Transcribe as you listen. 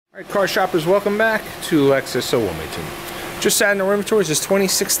Alright, car shoppers, welcome back to Lexus Wilmington. Just sat in our inventory is this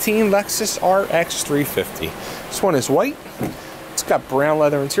 2016 Lexus RX350. This one is white. It's got brown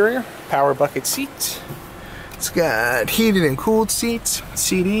leather interior, power bucket seats. It's got heated and cooled seats,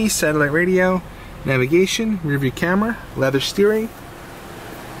 CD, satellite radio, navigation, rear view camera, leather steering.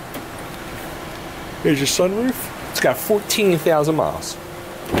 Here's your sunroof. It's got 14,000 miles.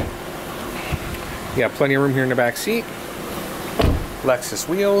 You got plenty of room here in the back seat. Lexus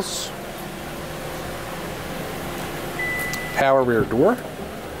wheels, power rear door.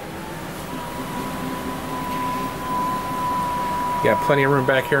 You got plenty of room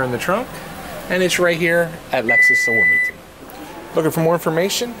back here in the trunk, and it's right here at Lexus Wilmington. Looking for more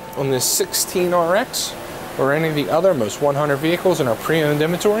information on this 16 RX or any of the other most 100 vehicles in our pre-owned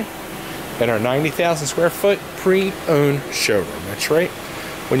inventory at our 90,000 square foot pre-owned showroom. That's right.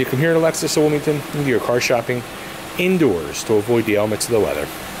 When you come here to Lexus Wilmington, you do your car shopping indoors to avoid the elements of the weather.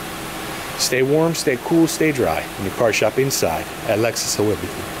 Stay warm, stay cool, stay dry when you car shop inside at Lexus Wilmington.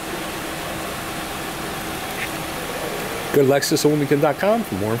 Go to LexusWilmington.com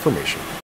for more information.